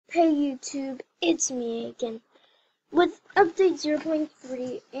Hey YouTube, it's me again with update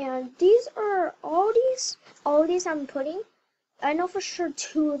 0.3, and these are all these I'm putting. I know for sure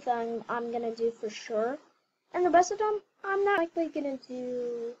 2 of them I'm gonna do for sure, and the rest of them I'm not likely gonna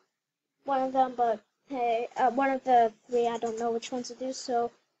do one of them, but hey, one of the 3 I don't know which one to do,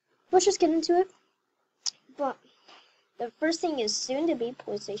 so let's just get into it. But the first thing is soon to be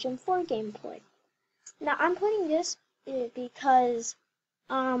PlayStation 4 gameplay. Now I'm putting this because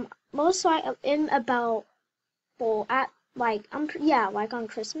most in about well at like like on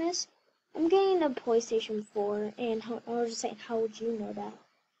Christmas, I'm getting a PlayStation 4, and I was just saying, how would you know that?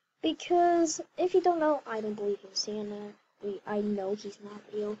 Because if you don't know, I don't believe in Santa. I know he's not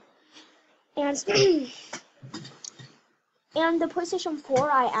real, and and the PlayStation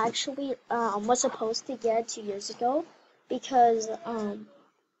 4 I actually was supposed to get 2 years ago because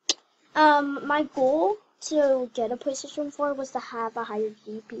my goal to get a PlayStation 4 was to have a higher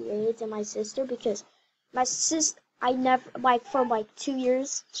GPA than my sister because my sis, I never, like, for like 2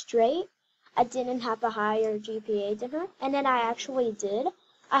 years straight, I didn't have a higher GPA than her. And then I actually did.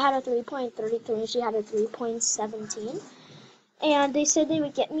 I had a 3.33 and she had a 3.17. And they said they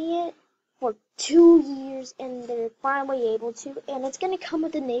would get me it for 2 years and they're finally able to. And it's going to come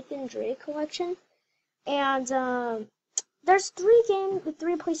with the Nathan Drake collection. And, there's 3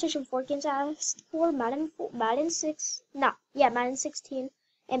 PlayStation 4 games I asked for: Madden 16,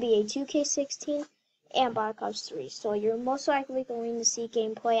 NBA 2K16, and Black Ops 3. So you're most likely going to see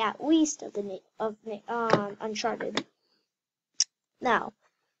gameplay at least of Uncharted. Now,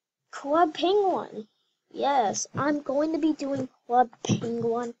 Club Penguin. Yes, I'm going to be doing Club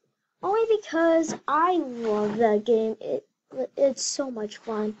Penguin only because I love that game. It's so much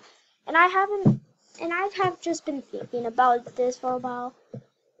fun, and I have just been thinking about this for a while.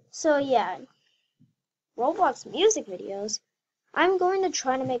 So yeah, Roblox music videos. I'm going to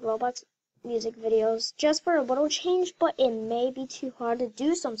try to make Roblox music videos just for a little change, but it may be too hard to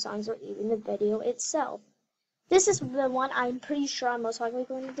do some songs or even the video itself. This is the one I'm pretty sure I'm most likely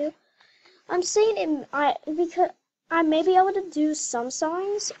going to do. I'm saying because I may be able to do some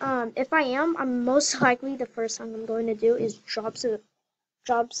songs. If I am, I'm most likely the first song I'm going to do is Drops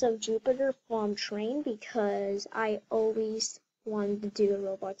of Jupiter from Train, because I always wanted to do a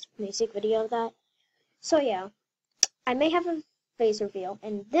Roblox music video of that. So yeah, I may have a face reveal,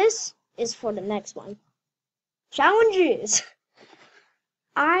 and this is for the next one. Challenges!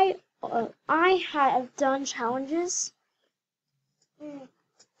 I have done challenges.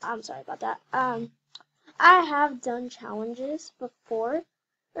 I'm sorry about that. I have done challenges before,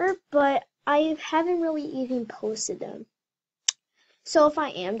 but I haven't really even posted them. So if I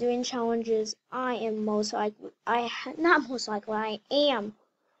am doing challenges, I am not most likely, I am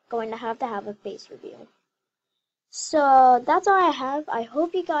going to have a face reveal. So that's all I have. I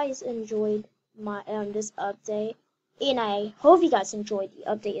hope you guys enjoyed my this update, and I hope you guys enjoyed the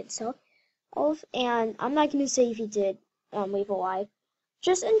update itself. And I'm not gonna say if you did leave a like,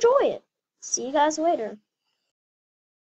 just enjoy it. See you guys later.